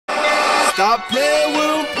Stop playing with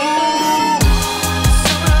them, ooh.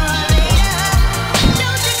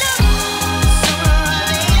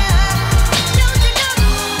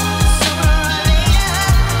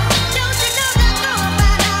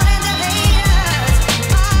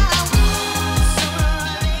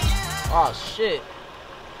 Oh shit.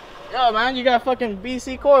 Yo man, you got fucking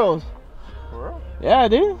BC coils. For real? Yeah,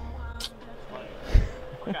 dude.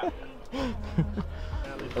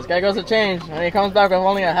 This guy goes to change and he comes back with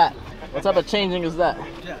only a hat. What type of changing is that?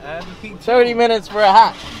 30 minutes for a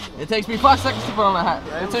hat. It takes me 5 seconds to put on a hat.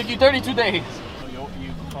 It took you 32 days.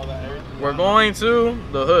 We're going to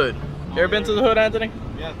the hood. You ever been to the hood, Anthony?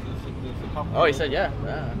 Yeah, there's a couple. Oh, he said yeah.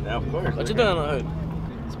 Yeah, of course. What you doing in the hood?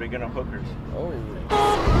 Speaking of hookers. Oh.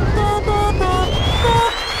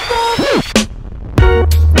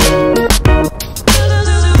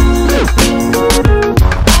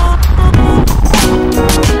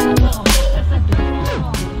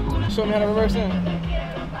 Show me how to reverse in.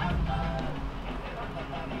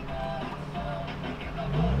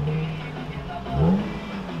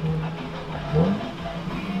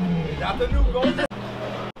 Got the new gold.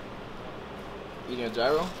 Eating a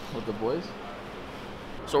gyro with the boys.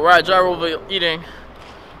 So we're at Gyro eating,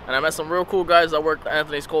 and I met some real cool guys that work at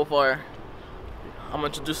Anthony's Coal Fire. I'm gonna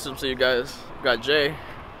introduce them to you guys. We got Jay.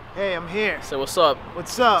 Hey, I'm here. Say what's up.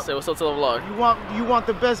 What's up? Say what's up to the vlog. You want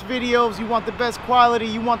the best videos, you want the best quality,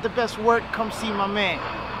 you want the best work, come see my man.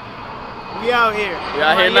 We out here. We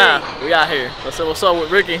out here now. We out here. Let's say what's up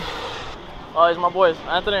with Ricky. Oh, he's my boys,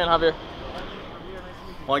 Anthony and Javier.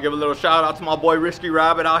 Want to give a little shout out to my boy Risky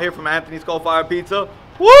Rabbit out here from Anthony's Coal Fire Pizza.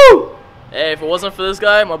 Woo! Hey, if it wasn't for this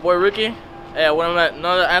guy, my boy Ricky, hey, I wouldn't have met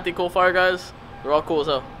none of the Anthony Coal Fire guys. They're all cool as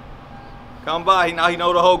hell. Come by, now he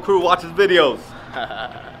know the whole crew, watch his videos.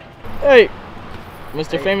 Hey,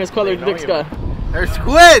 Mr. Famous Colored Dick Scott. They're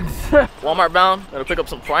squids! Walmart bound, gotta pick up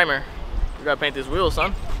some primer. We gotta paint these wheels,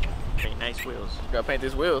 son. Paint nice wheels. Gotta paint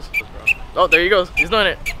these wheels. Oh, there he goes. He's doing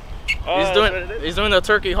it. Oh, He's doing the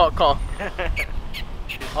turkey hawk call.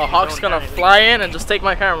 Oh, Hawk's gonna fly in and just take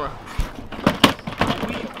my camera.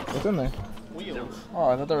 What's in there? Wheels. Oh,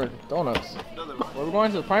 I thought they were donuts. Where we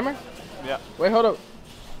going to the primer? Yeah. Wait, hold up.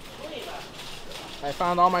 I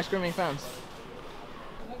found all my screaming fans.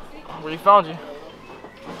 Where you found you?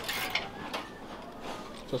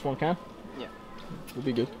 Just one can? Yeah. We'll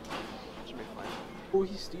be good. Should be fine. Oh,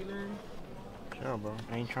 he's stealing. Sure, bro.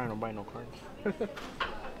 I ain't trying to buy no cards.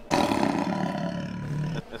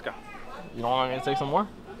 Let's go. You don't want me to take some more?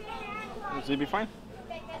 Should be fine.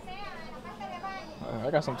 I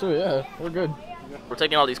got some too, yeah. We're good. We're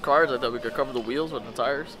taking all these cards. I thought we could cover the wheels with the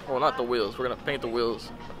tires. Well, not the wheels. We're going to paint the wheels,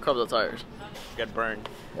 cover the tires. Get burned.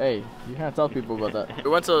 Hey, you can't tell people about that. We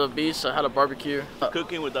went to the beach. I had a barbecue.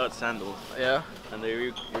 Cooking without sandals. Yeah. And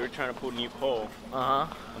you were trying to put new coal. Uh-huh.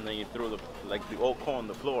 And then you threw the old coal on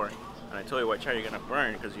the floor. And I told you what chair you're gonna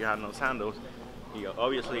burn because you had no sandals. You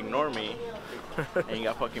obviously ignored me. And you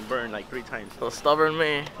got fucking burned like 3 times. So stubborn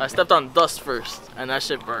me. I stepped on dust first, and that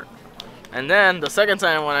shit burnt. And then the second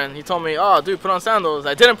time when he told me, oh, dude, put on sandals.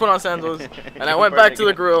 I didn't put on sandals. And I went back to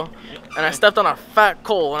the grill, and I stepped on a fat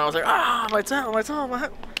coal, and I was like, ah, my toe, my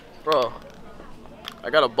head. Bro, I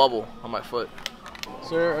got a bubble on my foot.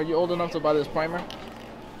 Sir, are you old enough to buy this primer?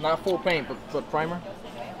 Not full paint, but primer.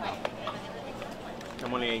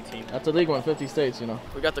 I'm only 18. That's illegal in 50 states, you know.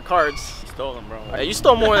 We got the cards. You stole them, bro. Hey, you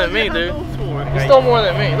stole more than me, dude. You stole more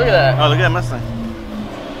than me. Look at that. Oh, look at that Mustang.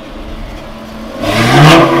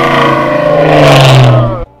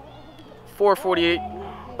 $448.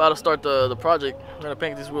 About to start the project. I'm gonna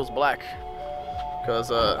paint these wheels black because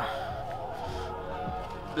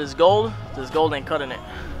this gold ain't cutting it.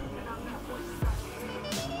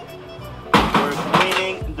 We're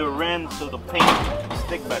cleaning the rims so the paint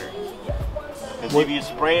stick better. Because if you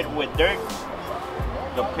spray it with dirt,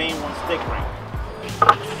 the paint won't stick right.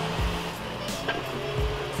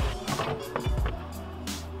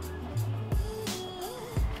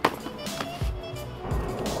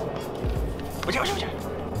 Watch out, watch out, watch out.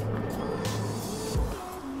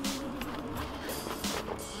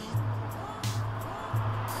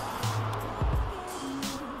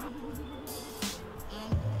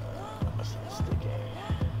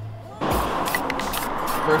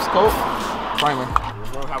 First coat, primer. We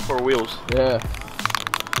don't have 4 wheels. Yeah.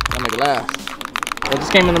 That make it last. It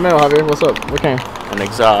just came in the mail, Javier. What's up? What came? An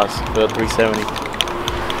exhaust for the 370.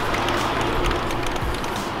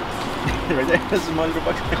 Right there, that's some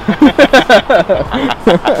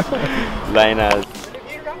 $100. Lying ass.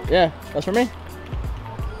 Yeah, that's for me.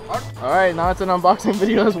 Alright, now it's an unboxing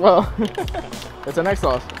video as well. It's an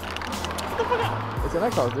exhaust. It's an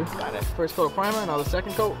exhaust, dude. Got it. First coat of primer, now the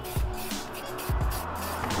second coat.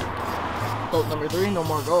 coat number 3, no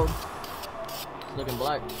more gold. It's looking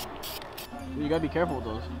black. Dude, you gotta be careful with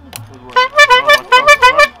those.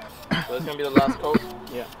 So it's gonna be the last coat?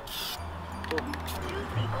 Yeah. Cool.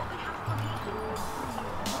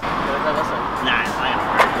 That's like, Nah, it's not gonna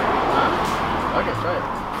work. okay, try it.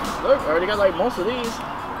 Look, I already got like most of these.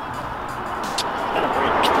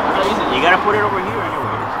 You gotta put it over here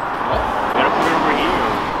anyways. What? You gotta put it over here.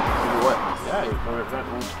 Do what? Yeah, you put it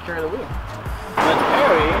Carry the wheel. Let's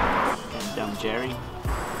carry. Dumb Jerry.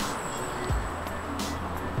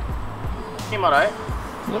 Came out alright.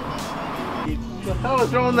 What the hell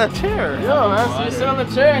is wrong with that chair? Yo, man, so you sit on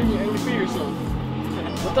the chair and you feed yourself.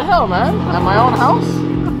 What the hell, man? At my own house?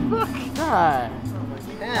 God.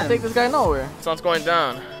 Can't take this guy nowhere. Sun's going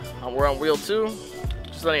down. We're on wheel 2.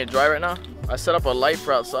 Just letting it dry right now. I set up a light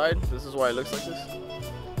for outside. This is why it looks like this.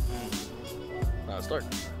 Now it's dark.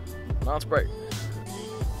 Now it's bright.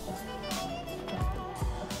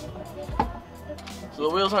 So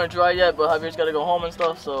the wheels aren't dry yet, but Javier's got to go home and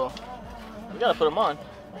stuff, so we got to put them on.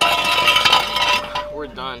 We're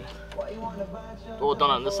done. Well, done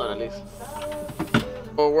on this side at least.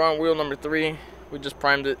 Well, we're on wheel number 3. We just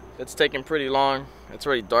primed it. It's taking pretty long. It's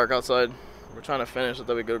already dark outside. We're trying to finish so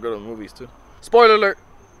that we could go to the movies too. Spoiler alert!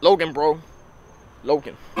 Logan, bro.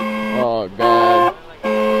 Logan. Oh god.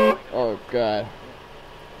 Oh god.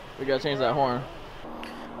 We gotta change that horn.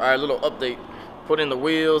 Alright, little update. Put in the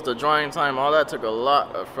wheels, the drying time, all that took a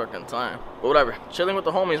lot of freaking time. But whatever. Chilling with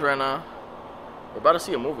the homies right now. We're about to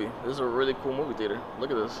see a movie. This is a really cool movie theater.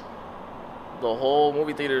 Look at this. The whole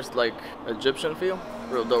movie theater is like Egyptian feel.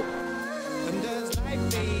 Real dope.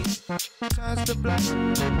 Turns to black,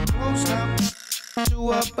 close up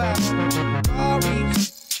to a back.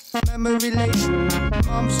 Stories, memory lane,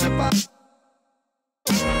 comes about.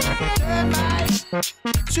 Turn my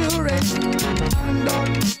to red, hand on,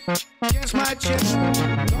 against my chest,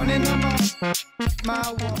 running along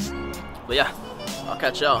my wall. But yeah, I'll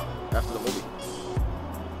catch y'all after the movie.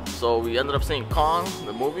 So we ended up seeing Kong,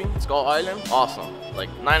 the movie, Skull Island. Awesome, like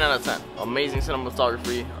 9 out of 10. Amazing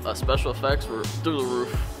cinematography, special effects were through the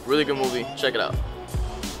roof. Really good movie, check it out.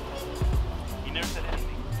 You never said anything.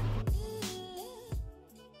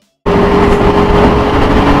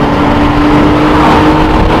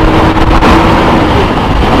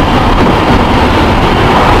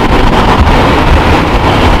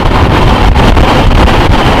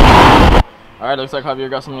 Alright, looks like Javier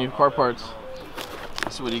got some new car parts.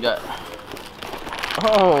 Let's see what he got.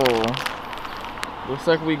 Oh, looks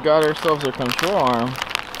like we got ourselves a control arm.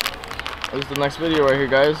 This is the next video right here,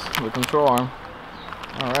 guys. The control arm.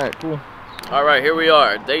 Alright, cool. Alright, here we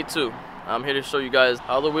are, day 2. I'm here to show you guys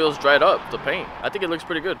how the wheels dried up, the paint. I think it looks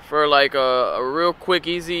pretty good. For like a real quick,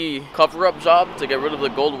 easy cover-up job to get rid of the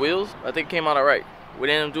gold wheels, I think it came out alright. We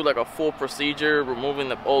didn't do like a full procedure, removing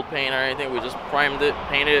the old paint or anything. We just primed it,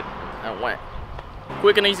 painted it, and went.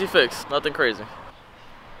 Quick and easy fix, nothing crazy.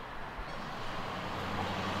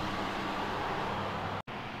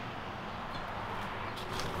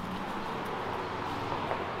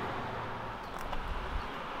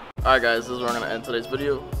 Alright guys, this is where I'm going to end today's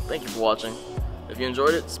video. Thank you for watching. If you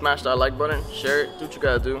enjoyed it, smash that like button, share it, do what you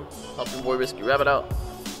gotta do. Help your boy Risky Rabbit out.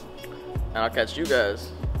 And I'll catch you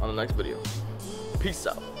guys on the next video. Peace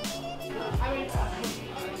out.